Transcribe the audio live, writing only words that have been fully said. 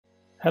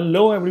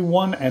Hello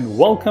everyone and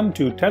welcome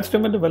to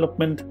Test-Driven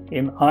Development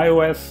in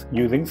iOS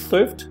using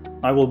Swift.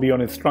 I will be your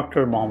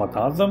instructor Mohammad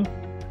Azam.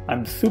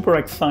 I'm super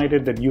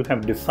excited that you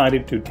have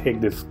decided to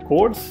take this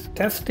course.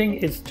 Testing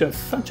is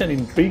just such an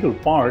integral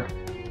part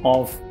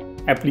of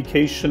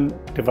application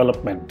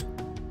development.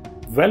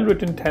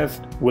 Well-written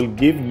tests will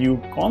give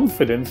you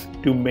confidence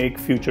to make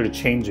future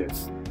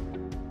changes.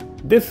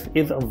 This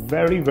is a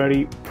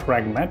very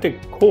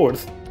pragmatic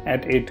course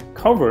and it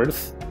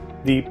covers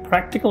the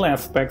practical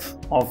aspects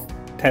of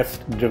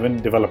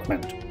test-driven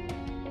development.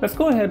 Let's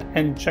go ahead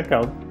and check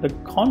out the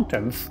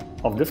contents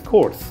of this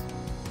course.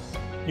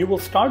 You will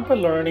start by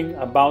learning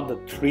about the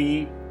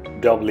 3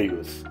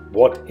 W's.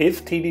 What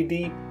is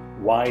TDD,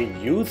 why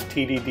use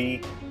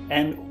TDD,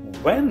 and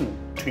when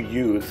to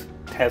use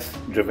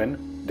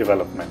test-driven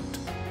development.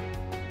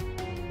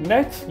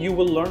 Next, you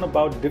will learn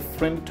about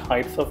different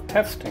types of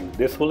testing.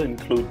 This will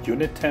include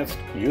unit tests,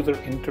 user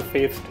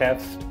interface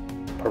tests,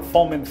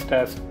 performance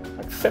tests,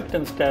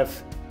 acceptance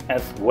tests,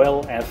 as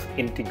well as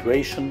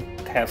integration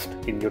test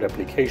in your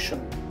application.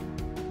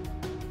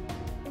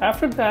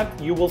 After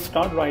that, you will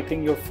start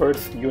writing your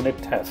first unit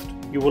test.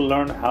 You will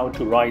learn how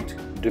to write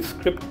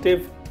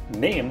descriptive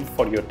name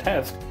for your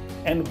test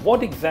and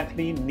what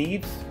exactly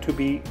needs to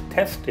be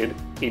tested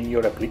in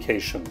your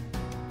application.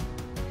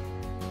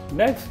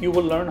 Next, you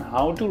will learn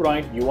how to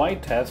write UI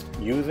test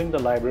using the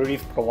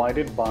libraries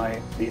provided by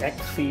the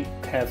XC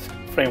test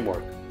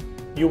framework.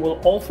 You will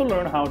also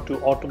learn how to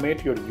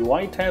automate your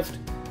UI test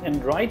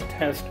and write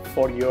tests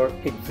for your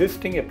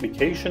existing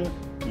application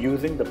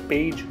using the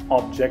page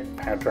object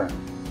pattern.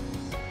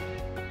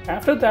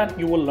 After that,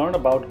 you will learn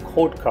about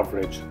code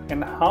coverage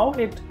and how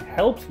it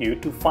helps you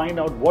to find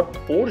out what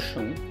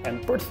portion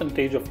and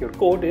percentage of your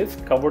code is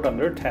covered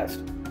under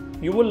test.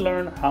 You will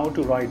learn how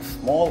to write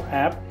small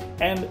app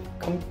and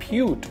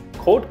compute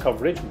code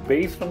coverage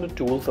based on the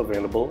tools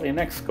available in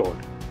Xcode.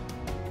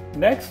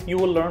 Next, you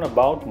will learn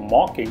about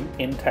mocking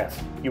in test.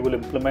 You will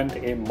implement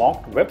a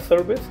mocked web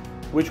service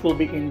which will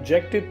be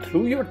injected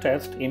through your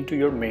test into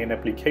your main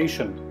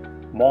application.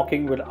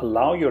 Mocking will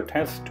allow your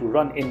tests to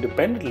run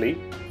independently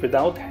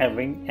without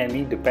having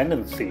any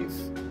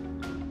dependencies.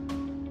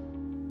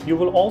 You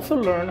will also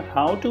learn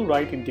how to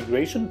write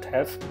integration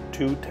tests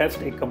to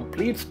test a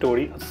complete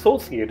story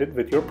associated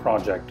with your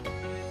project.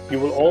 You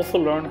will also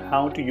learn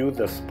how to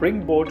use a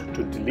springboard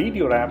to delete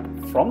your app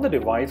from the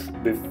device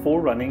before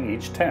running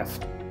each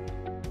test.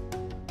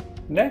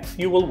 Next,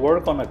 you will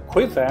work on a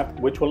quiz app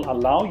which will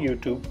allow you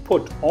to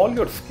put all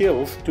your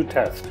skills to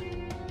test.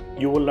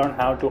 You will learn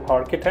how to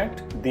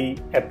architect the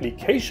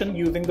application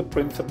using the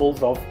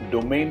principles of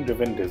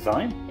domain-driven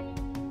design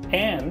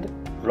and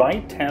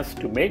write tests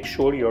to make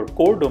sure your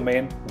core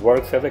domain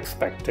works as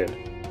expected.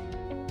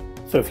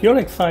 So if you're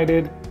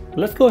excited,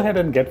 let's go ahead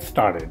and get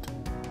started.